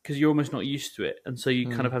because you're almost not used to it, and so you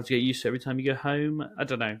kind of have to get used to it every time you go home. I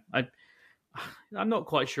don't know. I'm not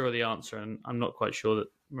quite sure of the answer, and I'm not quite sure that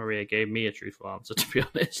Maria gave me a truthful answer, to be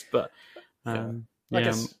honest, but." I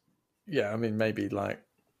guess, maybe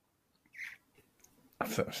I'm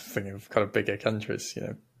thinking of kind of bigger countries,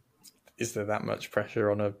 is there that much pressure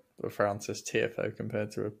on a Francis TFO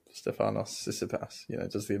compared to a Stefanos Tsitsipas?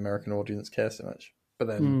 Does the American audience care so much? But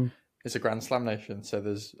then it's a Grand Slam nation, so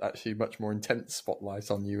there's actually much more intense spotlight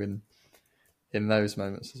on you in those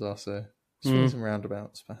moments as well. So swings and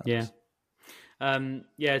roundabouts, perhaps. Yeah.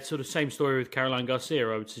 It's sort of same story with Caroline Garcia,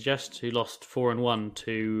 I would suggest, who lost 4-1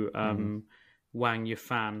 to Wang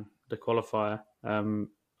Yifan, the qualifier. And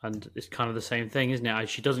it's kind of the same thing, isn't it?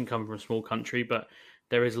 She doesn't come from a small country, but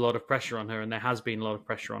there is a lot of pressure on her, and there has been a lot of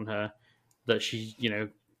pressure on her that she, the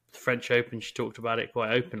French Open, she talked about it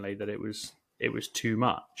quite openly, that it was too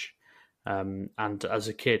much. And as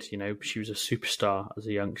a kid, she was a superstar as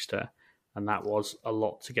a youngster, and that was a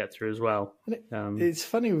lot to get through as well. It's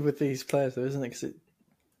funny with these players, though, isn't it? Because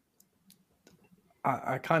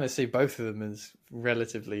I kind of see both of them as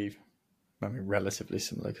relatively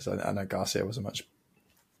similar, because I know Garcia was a much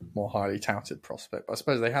more highly touted prospect. But I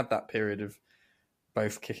suppose they had that period of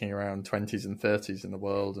both kicking around 20s and 30s in the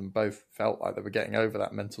world, and both felt like they were getting over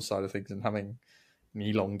that mental side of things and having an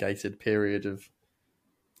elongated period of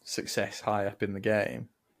success high up in the game.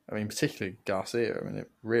 I mean, particularly Garcia. I mean, it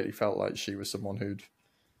really felt like she was someone who'd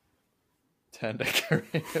turned her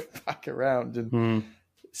career back around and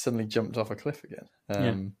suddenly jumped off a cliff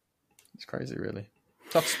again. It's crazy, really.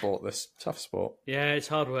 Tough sport, this. Tough sport. Yeah, it's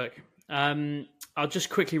hard work. I'll just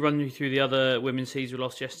quickly run you through the other women's seeds we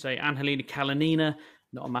lost yesterday. Angelina Kalinina,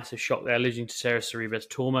 not a massive shock there, losing to Sarah Sorribes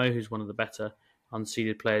Tormo, who's one of the better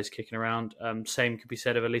unseeded players kicking around. Same could be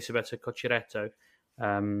said of Elisabetta Cocciretto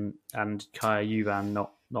and Kaya Juvan,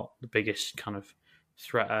 not the biggest kind of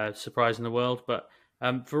threat, surprise in the world. But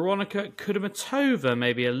Veronika Kudermetova,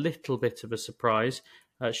 maybe a little bit of a surprise.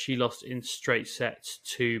 She lost in straight sets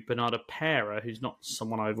to Bernarda Pera, who's not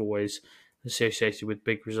someone I've always associated with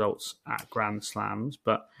big results at Grand Slams.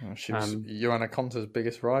 But she was Johanna Konta's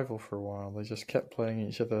biggest rival for a while. They just kept playing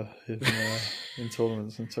each other in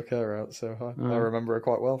tournaments and took her out. So I remember her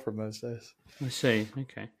quite well from those days. I see.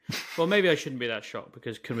 Okay. Well, maybe I shouldn't be that shocked,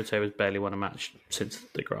 because Kudermetova's barely won a match since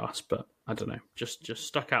the grass. But I don't know. Just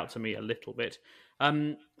stuck out to me a little bit.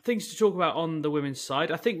 Things to talk about on the women's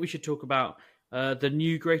side. I think we should talk about the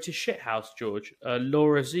new greatest shithouse, George.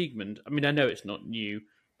 Laura Siegmund. I mean, I know it's not new,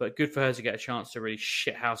 but good for her to get a chance to really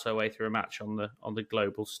shithouse her way through a match on the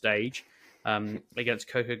global stage against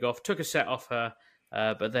Coco Gauff. Took a set off her,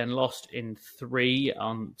 but then lost in 3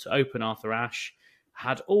 to open Arthur Ashe.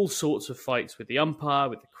 Had all sorts of fights with the umpire,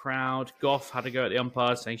 with the crowd. Gauff had to go at the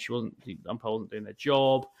umpire, saying the umpire wasn't doing their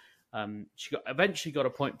job. She eventually got a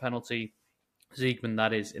point penalty, Siegmund,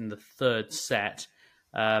 that is, in the 3rd set,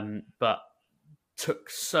 but took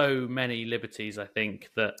so many liberties, I think,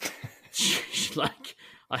 that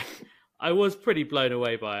I was pretty blown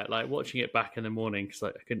away by it. Like, watching it back in the morning, because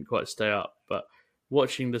I couldn't quite stay up, but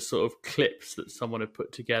watching the sort of clips that someone had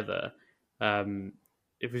put together,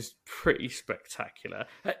 it was pretty spectacular.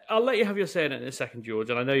 I'll let you have your say in it in a second,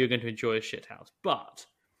 George, and I know you're going to enjoy a shithouse, but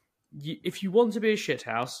if you want to be a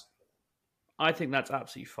shithouse, I think that's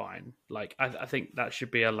absolutely fine. Like, I think that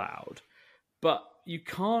should be allowed. But you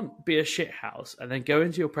can't be a shithouse and then go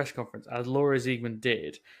into your press conference, as Laura Siegmund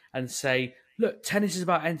did, and say, look, tennis is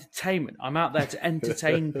about entertainment. I'm out there to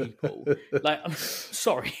entertain people. Like, I'm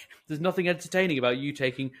sorry, there's nothing entertaining about you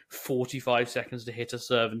taking 45 seconds to hit a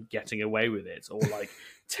serve and getting away with it, or like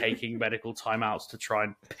taking medical timeouts to try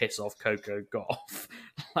and piss off Coco Gauff.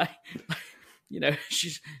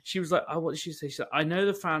 She was like, what did she say? She said, I know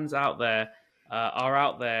the fans out there are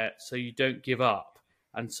out there so you don't give up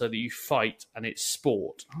and so that you fight and it's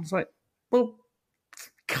sport. I was like, well,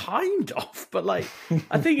 kind of, but like,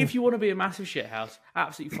 I think if you want to be a massive shithouse,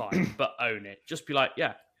 absolutely fine, but own it. Just be like,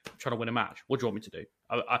 yeah, I'm trying to win a match. What do you want me to do?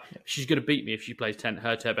 She's going to beat me if she plays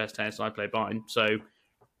her best tennis and I play mine, so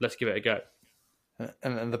let's give it a go.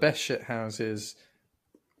 And the best shithouse is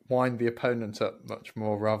wind the opponent up much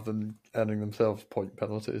more rather than earning themselves point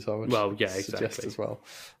penalties, I would suggest as well.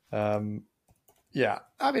 Yeah,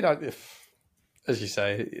 I mean, if, as you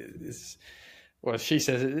say, she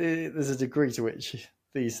says there's a degree to which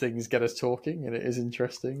these things get us talking, and it is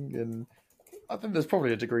interesting. And I think there's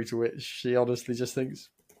probably a degree to which she honestly just thinks,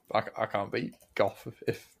 I can't beat Gauff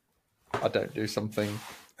if I don't do something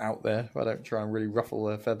out there. If I don't try and really ruffle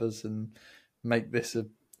their feathers and make this a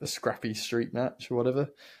scrappy street match or whatever.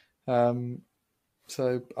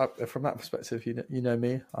 So from that perspective, you know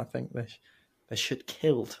me, I think they should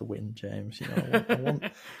kill to win, James. I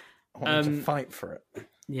want them to fight for it.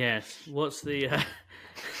 Yes. What's the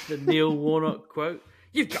Neil Warnock quote?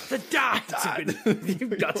 You've got to die.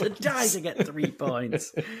 You've got to die to get 3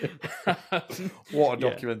 points. What a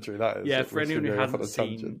documentary that is. Yeah, for anyone who hasn't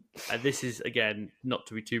seen, this is, again, not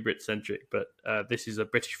to be too Brit-centric, but this is a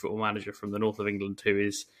British football manager from the north of England who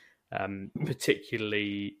is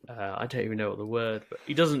particularly, I don't even know what the word, but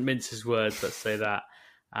he doesn't mince his words, let's say that.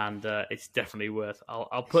 And it's definitely worth.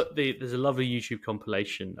 I'll put there's a lovely YouTube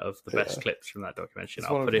compilation of the best clips from that documentary. It's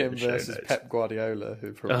I'll put it in the show versus notes. Pep Guardiola,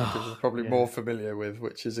 who probably more familiar with,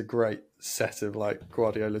 which is a great set of like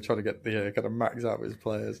Guardiola trying to get the kind of max out of his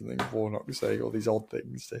players, and then Warnock saying all these odd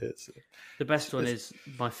things to hit. So the best one is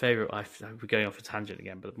my favourite. We're going off a tangent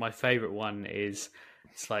again, but my favourite one is.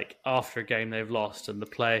 It's like after a game they've lost and the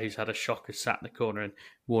player who's had a shock is sat in the corner and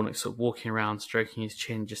Warnock's sort of walking around, stroking his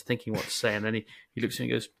chin, just thinking what to say. And then he looks at him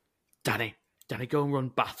and goes, Danny, go and run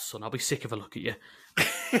baths, son. I'll be sick of a look at you.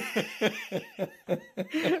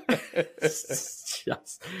 It's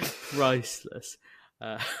just priceless.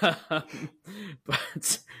 But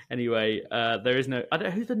anyway, there is no. I don't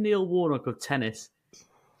know who's the Neil Warnock of tennis.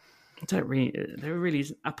 I don't really. There really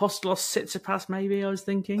isn't. Apostolos Tsitsipas, maybe. I was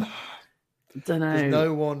thinking. I don't know. There's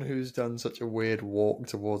no one who's done such a weird walk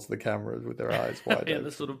towards the cameras with their eyes wide open.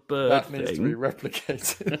 The sort of bird that thing. needs to be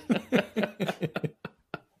replicated.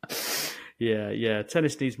 Yeah.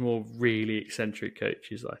 Tennis needs more really eccentric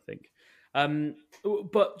coaches, I think.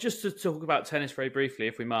 But just to talk about tennis very briefly,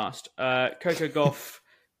 if we must, Coco Gauff,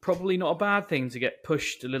 probably not a bad thing to get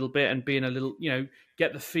pushed a little bit and being a little,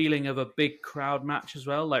 get the feeling of a big crowd match as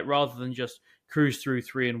well. Like rather than just cruise through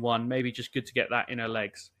 3-1, maybe just good to get that in her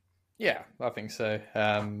legs. Yeah, I think so.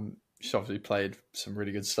 She's obviously played some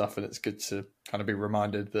really good stuff, and it's good to kind of be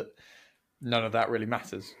reminded that none of that really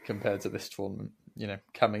matters compared to this tournament.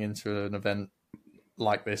 Coming into an event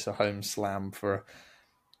like this, a home slam for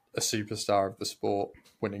a superstar of the sport,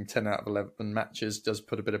 winning 10 out of 11 matches does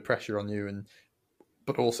put a bit of pressure on you,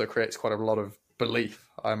 but also creates quite a lot of belief,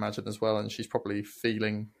 I imagine, as well. And she's probably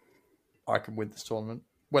feeling, I can win this tournament.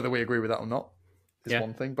 Whether we agree with that or not is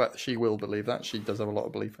one thing, but she will believe that. She does have a lot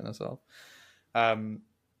of belief in herself. But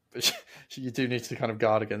you do need to kind of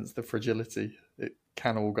guard against the fragility. It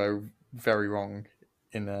can all go very wrong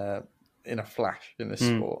in a flash in this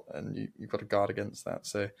sport, and you've got to guard against that.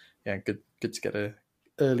 So, yeah, good to get a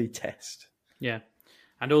early test. Yeah.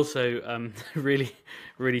 And also, really,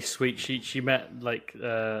 really sweet. She met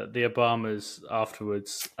the Obamas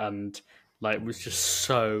afterwards, and was just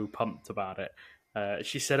so pumped about it.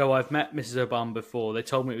 She said, "Oh, I've met Mrs. Obama before. They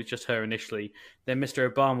told me it was just her initially. Then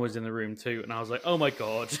Mr. Obama was in the room too, and I was like, oh my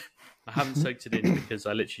god, I haven't soaked it in because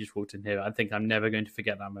I literally just walked in here. I think I'm never going to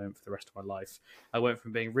forget that moment for the rest of my life. I went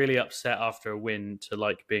from being really upset after a win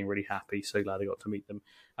to being really happy. So glad I got to meet them.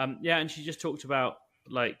 And she just talked about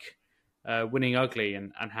winning ugly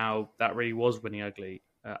and how that really was winning ugly.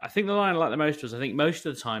 I think the line I liked the most was, I think most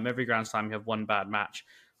of the time, every Grand Slam you have one bad match.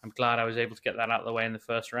 I'm glad I was able to get that out of the way in the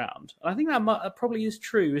first round. And I think that probably is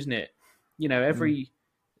true, isn't it? The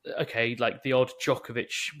odd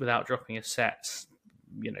Djokovic without dropping a set,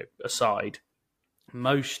 aside,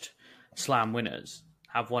 most slam winners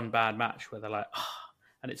have one bad match where they're like,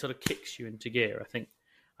 and it sort of kicks you into gear. I think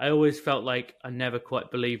I always felt like I never quite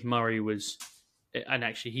believed Murray was, and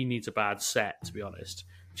actually he needs a bad set, to be honest,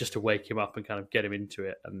 just to wake him up and kind of get him into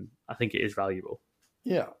it. And I think it is valuable.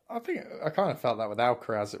 Yeah, I think I kind of felt that with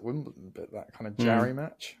Alcaraz at Wimbledon, a bit that kind of Jarry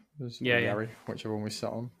match. Jarry, whichever one we sat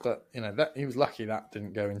on. But that he was lucky that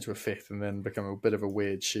didn't go into a fifth and then become a bit of a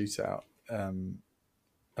weird shootout. And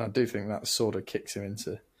I do think that sort of kicked him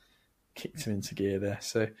into gear there.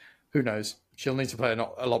 So who knows? She'll need to play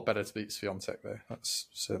a lot better to beat Swiatek though. That's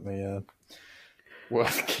certainly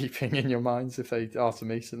worth keeping in your minds if they are to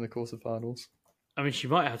meet in the quarterfinals. I mean, she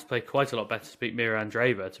might have to play quite a lot better to beat Mira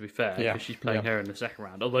Andreeva, to be fair, because she's playing her in the second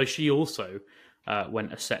round. Although she also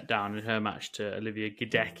went a set down in her match to Olivia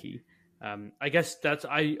Gadecki. I guess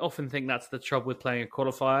I often think that's the trouble with playing a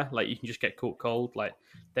qualifier. You can just get caught cold.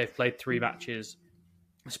 They've played 3 matches,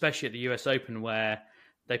 especially at the US Open, where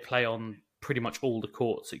they play on pretty much all the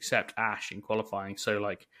courts except Ash in qualifying.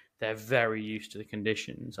 So, they're very used to the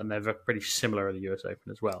conditions, and they're pretty similar at the US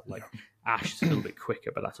Open as well. Ash is a little bit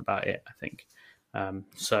quicker, but that's about it, I think.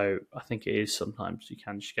 So I think it is sometimes you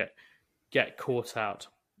can just get caught out.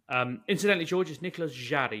 Incidentally, George, is Nicolas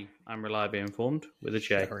Jarry, I'm reliably informed, with a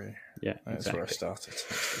J. Jarry. Yeah, that's exactly. where I started.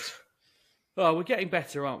 Oh, we're getting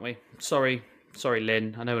better, aren't we? Sorry,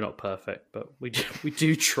 Lynn. I know we're not perfect, but we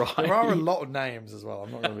do try. There are a lot of names as well.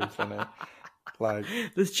 I'm not going to be funny.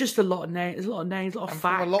 There's just a lot of names. There's a lot of names, a lot of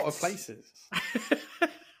facts. From a lot of places.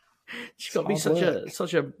 She's got to be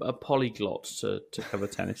such a polyglot to cover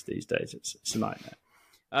tennis these days. It's a nightmare.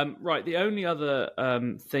 Right, the only other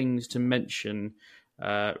things to mention,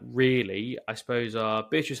 really, I suppose, are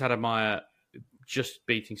Beatrice Haddad-Maia just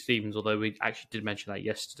beating Stevens, although we actually did mention that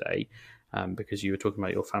yesterday because you were talking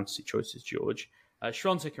about your fantasy choices, George.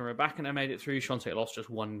 Świątek and Rybakina made it through. Świątek lost just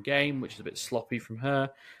one game, which is a bit sloppy from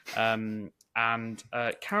her. And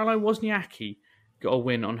Caroline Wozniacki got a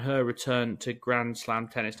win on her return to Grand Slam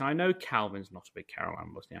tennis. Now, I know Calvin's not a big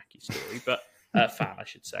Caroline Wozniacki story, but fan, I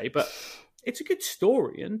should say. But it's a good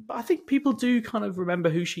story, and I think people do kind of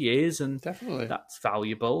remember who she is, and definitely that's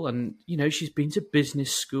valuable. And she's been to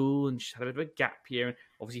business school, and she's had a bit of a gap year, and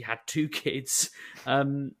obviously had 2 kids.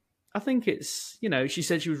 I think it's she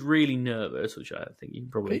said she was really nervous, which I think you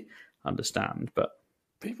can probably understand. But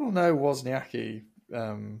people know Wozniacki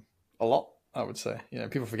a lot. I would say,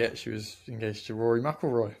 people forget she was engaged to Rory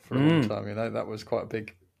McIlroy for a long time. That was quite a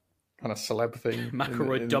big kind of celeb thing.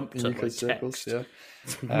 McIlroy dumped in her by UK circles. text. Yeah.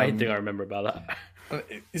 It's the main thing I remember about that.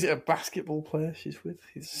 Is it a basketball player she's with?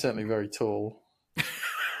 He's certainly very tall.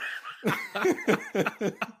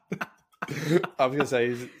 I was going to say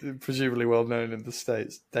he's presumably well known in the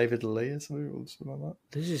States. David Lee or something like that.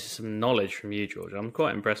 This is some knowledge from you, George. I'm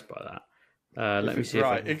quite impressed by that. Let me see.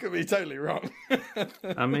 Right, it could be totally wrong.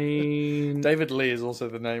 I mean, David Lee is also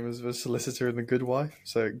the name of a solicitor in The Good Wife,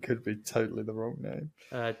 so it could be totally the wrong name.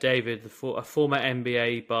 David, a former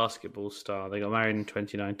NBA basketball star. They got married in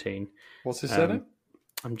 2019. What's his surname?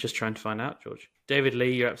 I'm just trying to find out, George. David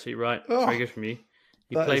Lee, you're absolutely right. Oh, Very good from you.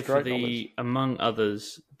 He that played is for great knowledge. among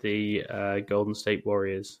others, the Golden State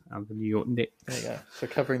Warriors and the New York Knicks. There you go. So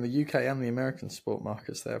covering the UK and the American sport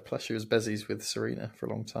markets there. Plus she was bezies with Serena for a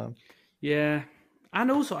long time. Yeah.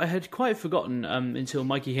 And also, I had quite forgotten until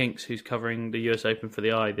Mikey Hinks, who's covering the US Open for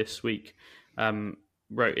the Eye this week,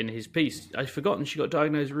 wrote in his piece, I'd forgotten she got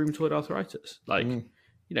diagnosed with rheumatoid arthritis.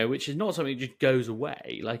 Which is not something that just goes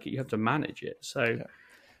away. Like, you have to manage it. So... Yeah.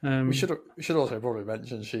 We should also probably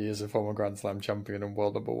mention she is a former Grand Slam champion and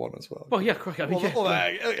world number one as well. Well, yeah, correct. I mean,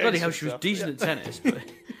 bloody hell, she was decent at tennis, but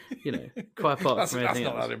quite apart from anything else. That's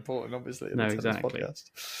not that important, obviously. No, exactly.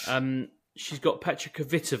 She's got Petra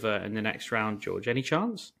Kvitova in the next round. George, any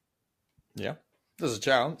chance? Yeah, there's a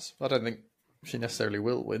chance. I don't think she necessarily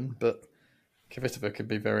will win, but Kvitova could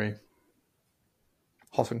be very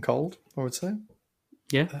hot and cold, I would say.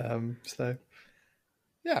 Yeah. So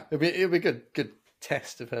yeah, it'll be good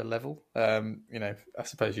test of her level. I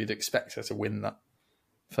suppose you'd expect her to win that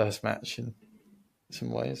first match in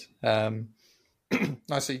some ways. I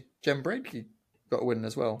see Jen Brady got a win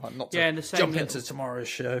as well. Not to in the same jump into tomorrow's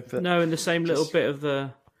show, but no, in the same little bit of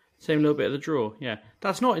the draw. Yeah,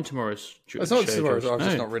 that's not in tomorrow's. It's not in tomorrow's. George. I've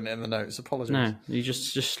just not written it in the notes. Apologies. No, you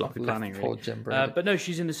just sloppy planning. Poor Really. Jen Brady. But no,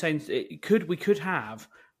 she's in the same. We could have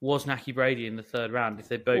Wozniacki Brady in the third round if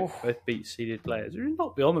they both beat seeded players. It's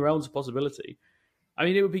not beyond the realms of possibility. I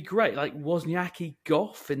mean, it would be great. Like Wozniacki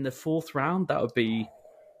Gauff in the fourth round, that would be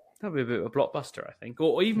a bit of a blockbuster, I think.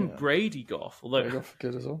 Or even Brady Gauff. Although Gauff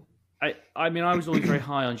good as well. I mean, I was always very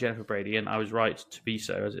high on Jennifer Brady, and I was right to be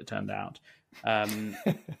so, as it turned out.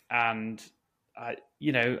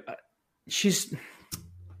 She's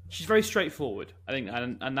very straightforward, I think,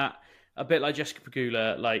 and that a bit like Jessica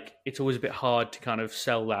Pegula, like it's always a bit hard to kind of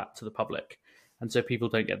sell that to the public, and so people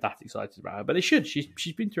don't get that excited about her. But they should.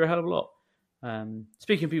 She's been through a hell of a lot.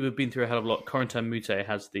 Speaking of people who've been through a hell of a lot, Corentin Moutet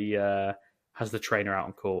has the trainer out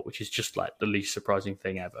on court, which is just like the least surprising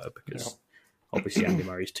thing ever because obviously Andy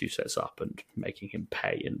Murray's 2 sets up and making him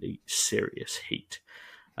pay in the serious heat.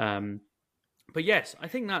 But yes, I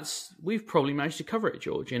think we've probably managed to cover it,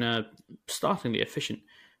 George, in a startlingly efficient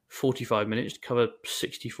 45 minutes to cover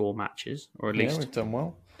 64 matches, or at least we've done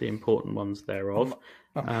well. The important ones thereof.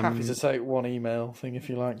 I'm happy to take one email thing if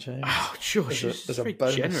you like, James. Oh, sure. It's very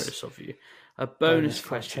generous of you. A bonus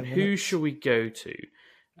question. Who minutes. shall we go to?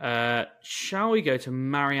 Shall we go to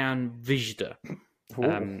Marianne Vijda,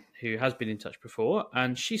 who has been in touch before?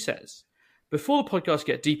 And she says, before the podcast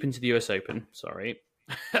get deep into the US Open, sorry,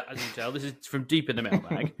 as you can tell, this is from deep in the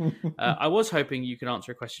mailbag. I was hoping you could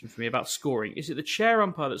answer a question for me about scoring. Is it the chair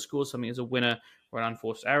umpire that scores something as a winner or an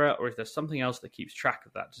unforced error, or is there something else that keeps track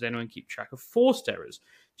of that? Does anyone keep track of forced errors?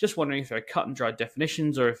 Just wondering if there are cut and dried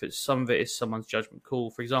definitions, or if some of it is someone's judgment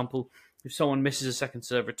call. For example, if someone misses a second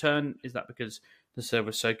serve return, is that because the serve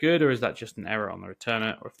was so good, or is that just an error on the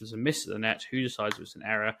returner? Or if there's a miss at the net, who decides it was an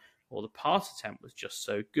error, or the pass attempt was just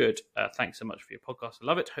so good? Thanks so much for your podcast. I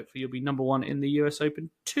love it. Hopefully you'll be number one in the US Open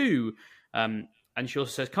too. And she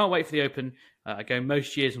also says, can't wait for the Open. I go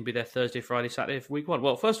most years and will be there Thursday, Friday, Saturday for week one.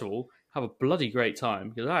 Well, first of all, have a bloody great time,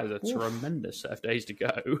 because that is a tremendous set of days to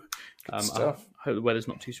go. I hope the weather's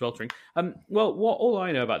not too sweltering. All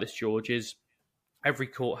I know about this, George, is every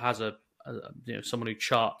court has someone who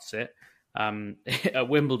charts it. At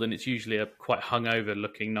Wimbledon, it's usually a quite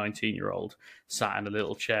hungover-looking 19-year-old sat in a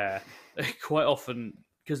little chair. Quite often,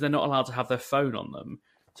 because they're not allowed to have their phone on them,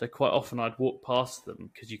 so quite often I'd walk past them,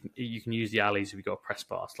 because you can use the alleys if you've got a press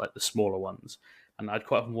pass, like the smaller ones, and I'd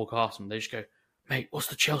quite often walk past them. They just go, "Mate, what's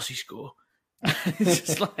the Chelsea score?" It's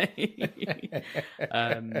just like,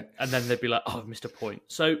 and then they'd be like, "Oh, I've missed a point."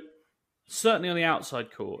 So certainly on the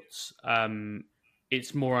outside courts,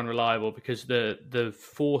 it's more unreliable because the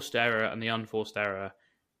forced error and the unforced error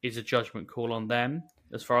is a judgment call on them,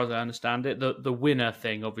 as far as I understand it. The winner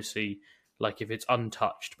thing, obviously, like if it's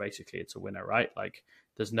untouched, basically it's a winner, right? Like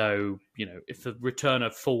there's no, if the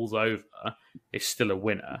returner falls over, it's still a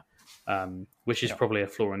winner, which is probably a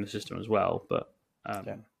flaw in the system as well. But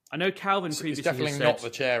I know Calvin It's previously definitely said... not the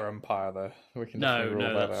chair umpire, though. We can definitely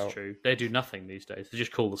rule that that's out. true. They do nothing these days. They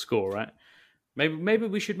just call the score, right? Maybe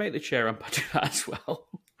we should make the chair umpire do that as well.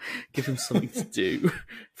 Give them something to do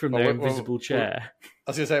from their invisible chair.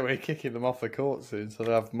 I was going to say, we're kicking them off the court soon, so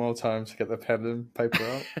they'll have more time to get their pen and paper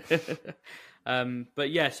out. But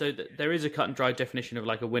yeah, so there is a cut and dry definition of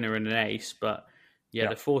like a winner and an ace, but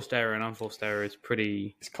the forced error and unforced error is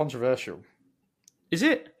pretty... It's controversial. Is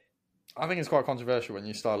it? I think it's quite controversial when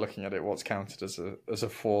you start looking at it, what's counted as a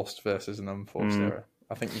forced versus an unforced error.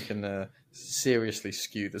 I think you can seriously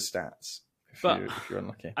skew the stats if you're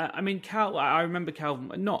unlucky. I mean, I remember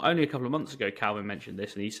Calvin, not only a couple of months ago, Calvin mentioned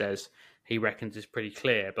this, and he says he reckons it's pretty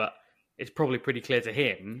clear, but it's probably pretty clear to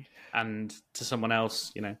him and to someone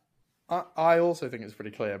else, you know. I also think it's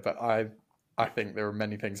pretty clear, but I think there are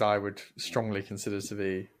many things I would strongly consider to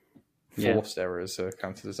be forced errors are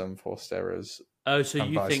counted as unforced errors. Oh, so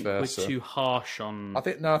you think versa. we're too harsh on? I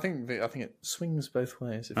think it swings both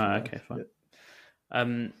ways. Okay, fine.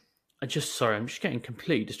 I'm just getting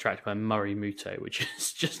completely distracted by Murray Muto, which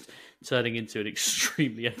is just turning into an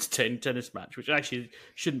extremely entertaining tennis match, which actually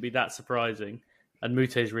shouldn't be that surprising. And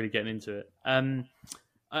Muto's really getting into it.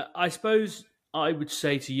 I suppose I would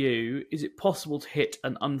say to you, is it possible to hit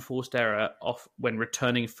an unforced error off when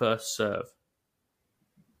returning first serve?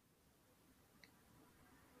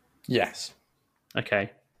 Yes.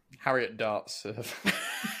 Okay. Harriet Dart serve.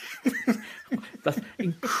 That's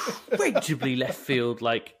incredibly left field,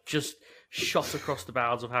 like just shot across the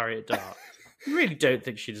bows of Harriet Dart. I really don't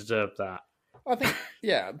think she deserved that. I think,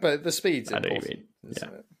 yeah, but the speed's important, yeah.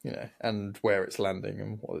 You know, and where it's landing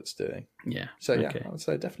and what it's doing. Yeah. So, okay. I would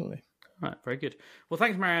say definitely. All right, very good. Well,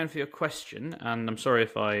 thanks, Marianne, for your question, and I'm sorry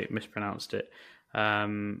if I mispronounced it.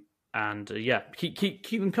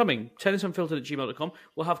 Keep them coming. tennisunfiltered@gmail.com.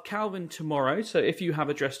 We'll have Calvin tomorrow, so if you have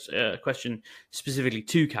addressed a question specifically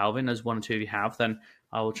to Calvin, as one or two of you have, then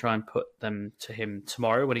I will try and put them to him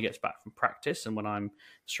tomorrow when he gets back from practice and when I'm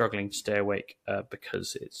struggling to stay awake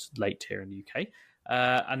because it's late here in the UK.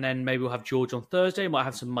 And then maybe we'll have George on Thursday. We might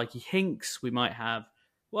have some Mikey Hinks. We might have,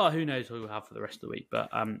 well, who knows what we'll have for the rest of the week. But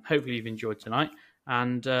hopefully you've enjoyed tonight.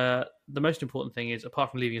 And the most important thing is,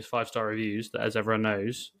 apart from leaving us 5-star reviews, that as everyone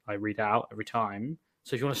knows, I read out every time.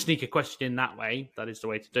 So if you want to sneak a question in that way, that is the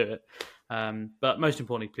way to do it. But most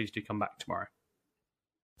importantly, please do come back tomorrow.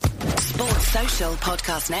 Sports Social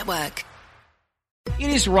Podcast Network.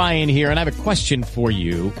 It is Ryan here, and I have a question for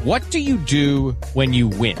you. What do you do when you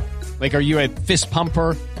win? Like, are you a fist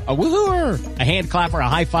pumper, a woohooer, a hand clapper, a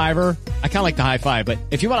high fiver? I kind of like the high five, but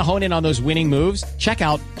if you want to hone in on those winning moves, check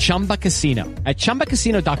out Chumba Casino. At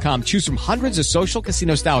ChumbaCasino.com, choose from hundreds of social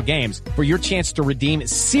casino-style games for your chance to redeem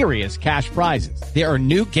serious cash prizes. There are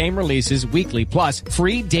new game releases weekly, plus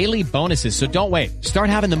free daily bonuses. So don't wait. Start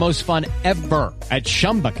having the most fun ever at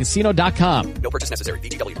ChumbaCasino.com. No purchase necessary.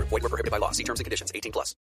 VGW Group. Void where prohibited by law. See terms and conditions. 18+.